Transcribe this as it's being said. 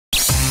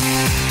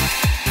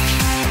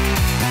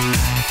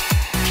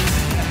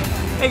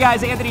Hey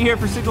guys, Anthony here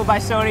for Signal by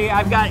Sony.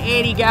 I've got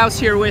Annie Gauss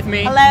here with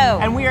me. Hello.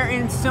 And we are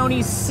in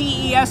Sony's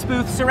CES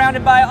booth,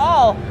 surrounded by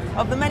all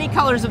of the many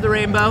colors of the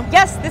rainbow.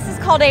 Yes, this is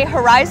called a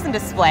Horizon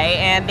display,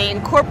 and they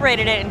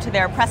incorporated it into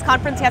their press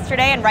conference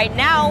yesterday, and right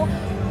now,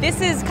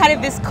 this is kind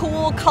of this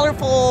cool,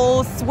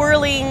 colorful,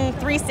 swirling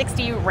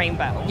 360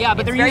 rainbow. Yeah,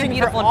 but it's they're using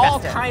it for all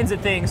festive. kinds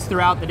of things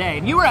throughout the day.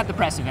 And you were at the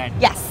press event.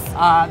 Yes.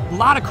 A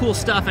lot of cool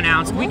stuff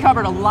announced. We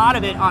covered a lot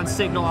of it on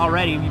Signal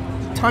already.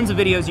 Tons of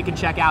videos you can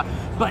check out,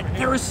 but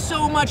there was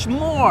so much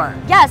more.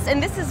 Yes,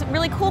 and this is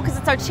really cool because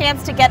it's our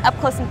chance to get up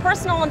close and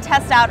personal and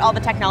test out all the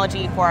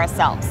technology for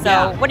ourselves. So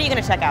Yeah. what are you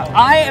going to check out?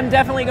 I am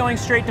definitely going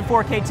straight to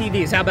 4K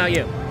TVs. How about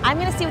you? I'm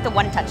going to see what the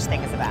One Touch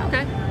thing is about.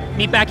 Okay.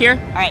 Meet back here?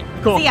 All right.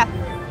 Cool. See ya.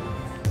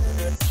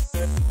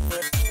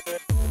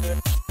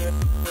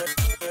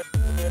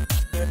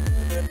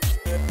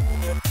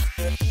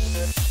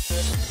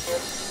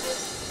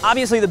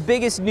 Obviously, the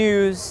biggest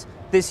news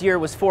this year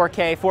was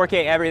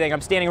 4K everything.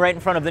 I'm standing right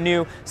in front of the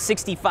new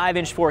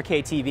 65-inch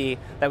 4K TV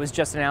that was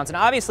just announced. And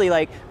obviously,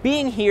 like,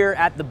 being here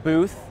at the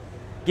booth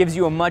gives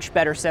you a much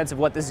better sense of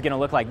what this is going to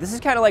look like. This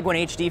is kind of like when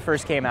HD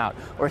first came out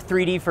or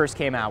 3D first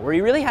came out, where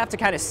you really have to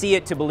kind of see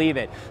it to believe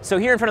it. So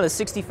here in front of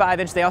the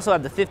 65-inch, they also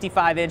have the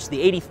 55-inch,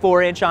 the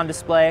 84-inch on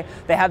display.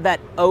 They have that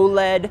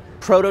OLED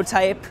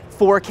prototype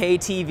 4K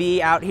TV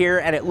out here,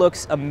 and it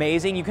looks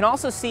amazing. You can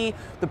also see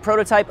the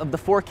prototype of the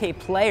 4K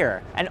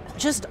player and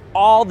just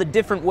all the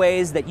different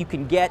ways that you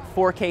can get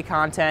 4K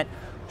content,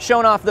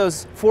 showing off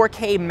those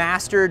 4K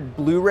mastered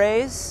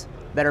Blu-rays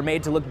that are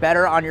made to look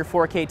better on your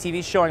 4K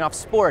TVs, showing off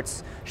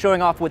sports, showing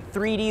off what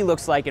 3D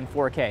looks like in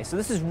 4K. So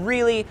this is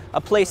really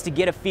a place to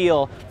get a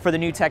feel for the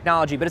new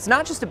technology. But it's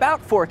not just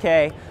about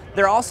 4K.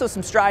 There are also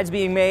some strides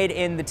being made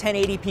in the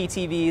 1080p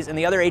TVs and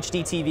the other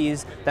HD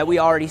TVs that we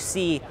already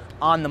see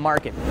on the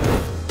market.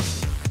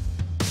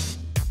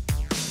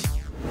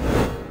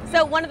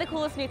 So one of the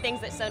coolest new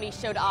things that Sony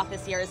showed off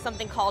this year is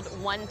something called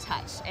One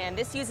Touch, and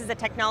this uses a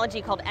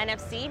technology called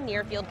NFC,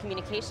 Near Field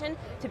Communication,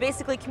 to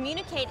basically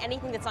communicate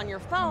anything that's on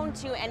your phone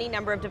to any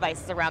number of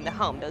devices around the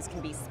home. Those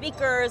can be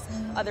speakers,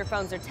 other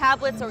phones or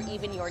tablets, or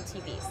even your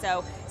TV.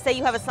 So say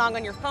you have a song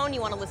on your phone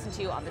you want to listen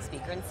to on the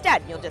speaker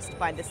instead. You'll just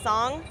find the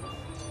song,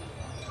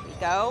 here we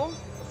go,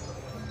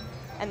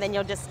 and then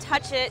you'll just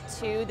touch it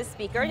to the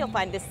speaker. You'll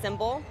find this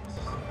symbol,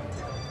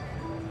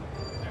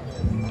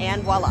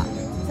 and voila.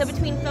 So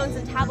between phones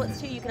and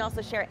tablets too, you can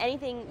also share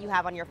anything you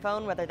have on your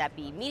phone, whether that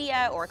be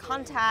media or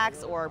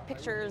contacts or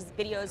pictures,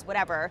 videos,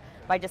 whatever,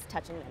 by just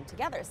touching them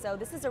together. So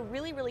this is a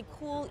really, really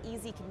cool,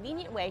 easy,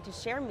 convenient way to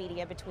share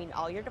media between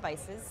all your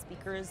devices,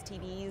 speakers,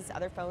 TVs,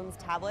 other phones,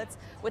 tablets,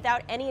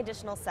 without any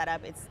additional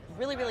setup. It's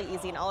really, really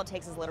easy, and all it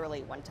takes is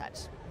literally one touch.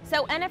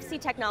 So NFC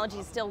technology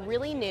is still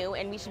really new,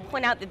 and we should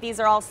point out that these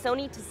are all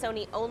Sony to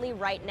Sony only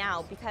right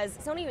now, because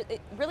Sony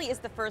really is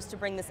the first to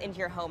bring this into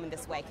your home in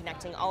this way,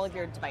 connecting all of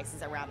your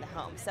devices around the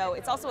home. So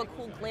it's also a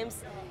cool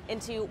glimpse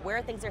into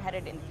where things are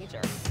headed in the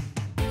future.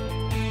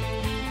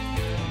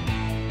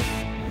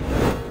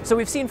 So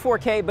we've seen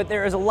 4K, but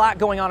there is a lot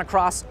going on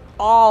across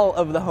all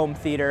of the home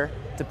theater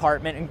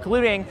department,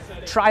 including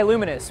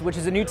Triluminous, which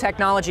is a new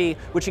technology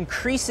which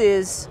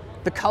increases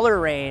the color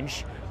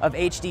range of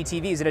HD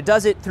TVs, and it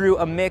does it through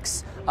a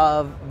mix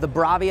of the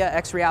Bravia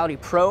X Reality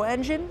Pro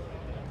engine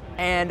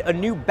and a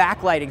new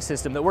backlighting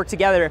system that work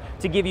together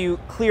to give you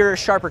clearer,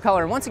 sharper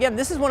color. And once again,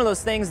 this is one of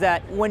those things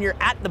that when you're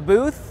at the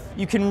booth,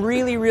 you can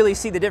really, really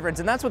see the difference.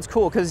 And that's what's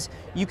cool, because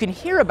you can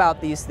hear about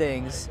these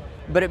things,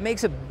 but it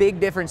makes a big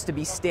difference to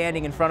be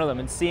standing in front of them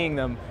and seeing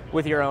them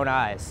with your own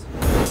eyes.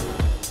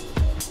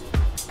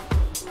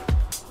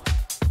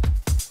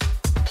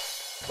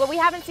 What we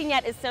haven't seen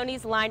yet is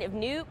Sony's line of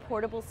new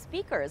portable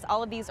speakers.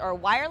 All of these are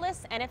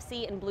wireless,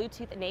 NFC, and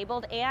Bluetooth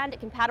enabled, and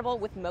compatible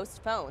with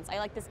most phones. I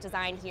like this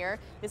design here.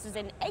 This is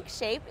an egg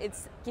shape. It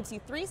gives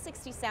you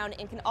 360 sound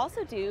and can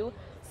also do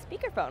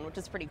speakerphone, which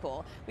is pretty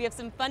cool. We have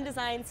some fun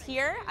designs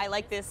here. I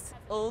like this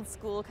old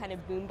school kind of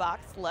boombox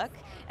look.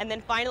 And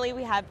then finally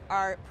we have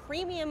our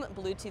premium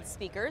Bluetooth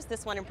speakers.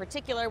 This one in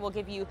particular will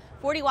give you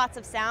 40 watts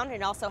of sound,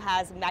 and also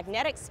has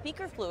magnetic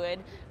speaker fluid,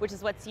 which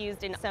is what's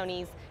used in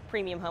Sony's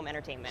premium home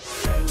entertainment.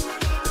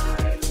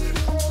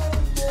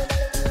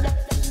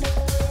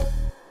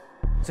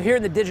 So here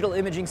in the digital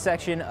imaging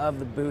section of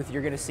the booth,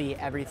 you're going to see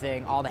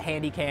everything, all the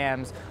handy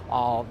cams,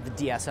 all the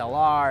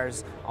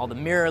DSLRs, all the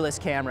mirrorless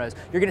cameras.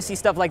 You're going to see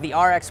stuff like the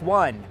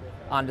RX1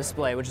 on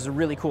display, which is a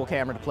really cool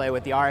camera to play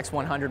with, the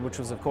RX100, which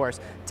was, of course,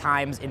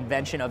 Time's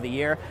invention of the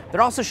year.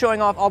 They're also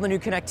showing off all the new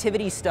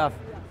connectivity stuff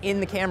in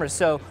the cameras.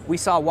 So we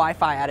saw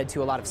Wi-Fi added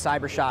to a lot of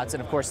cyber shots,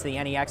 and of course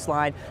the NEX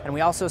line, and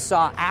we also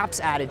saw apps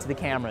added to the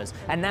cameras.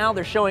 And now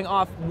they're showing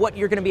off what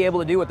you're going to be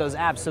able to do with those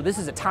apps. So this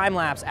is a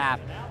time-lapse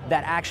app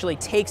that actually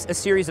takes a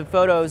series of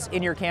photos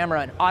in your camera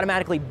and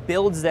automatically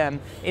builds them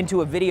into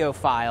a video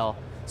file,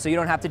 so you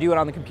don't have to do it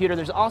on the computer.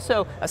 There's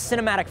also a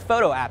cinematic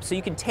photo app, so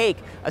you can take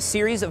a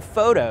series of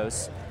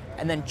photos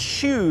and then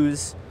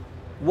choose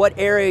what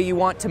area you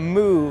want to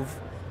move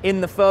in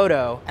the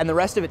photo, and the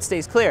rest of it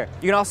stays clear.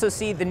 You can also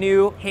see the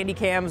new handy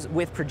cams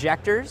with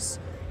projectors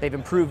They've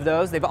improved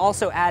those. They've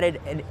also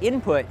added an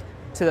input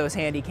to those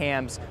handy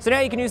cams. So now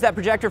you can use that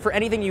projector for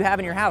anything you have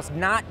in your house,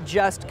 not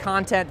just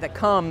content that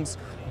comes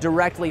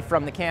directly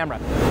from the camera.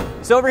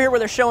 So over here where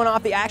they're showing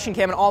off the action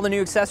cam and all the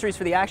new accessories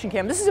for the action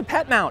cam, this is a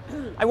pet mount.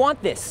 I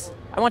want this.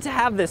 I want to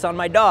have this on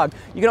my dog.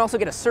 You can also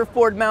get a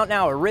surfboard mount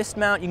now, a wrist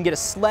mount. You can get a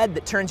sled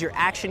that turns your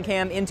action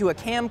cam into a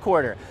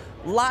camcorder.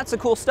 Lots of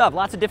cool stuff,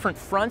 lots of different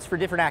fronts for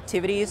different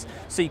activities,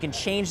 so you can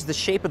change the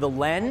shape of the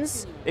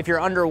lens if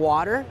you're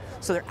underwater.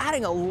 So they're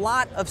adding a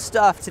lot of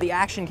stuff to the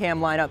action cam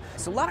lineup.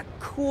 So a lot of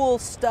cool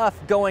stuff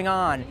going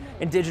on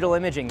in digital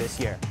imaging this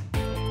year.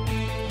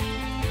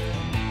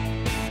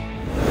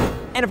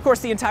 And of course,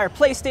 the entire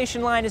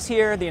PlayStation line is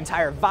here, the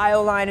entire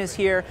Vio line is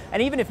here,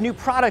 and even if new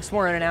products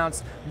weren't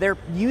announced, they're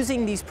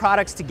using these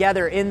products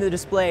together in the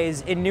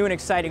displays in new and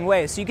exciting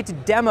ways. So you get to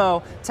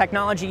demo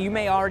technology you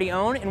may already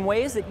own in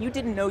ways that you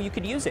didn't know you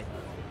could use it.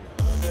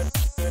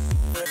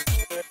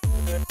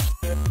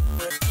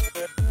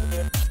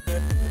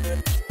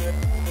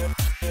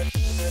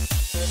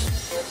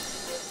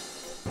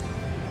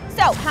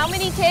 So, how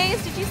many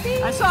Ks did you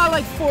see? I saw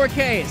like 4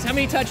 Ks. How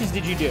many touches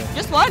did you do?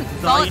 Just one.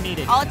 That's all you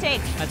needed. All it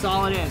takes. That's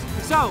all it is.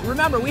 So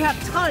remember, we have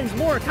tons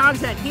more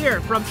content here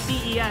from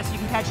CES. You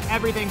can catch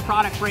everything,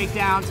 product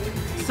breakdowns,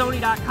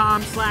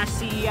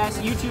 Sony.com/CES,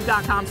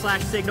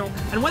 YouTube.com/Signal.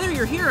 And whether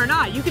you're here or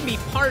not, you can be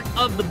part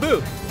of the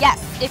booth. Yes,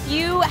 if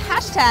you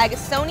hashtag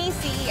Sony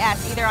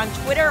CES either on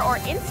Twitter or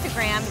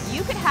Instagram,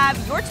 you could have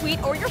your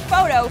tweet or your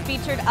photo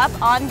featured up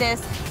on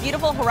this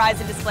beautiful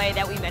Horizon display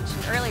that we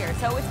mentioned earlier.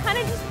 So it's kind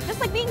of just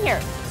like being here.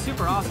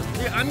 Super awesome.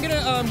 Yeah, I'm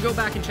gonna go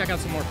back and check out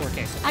some more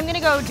 4K stuff. I'm gonna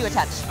go do a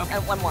touch. Okay.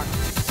 One more.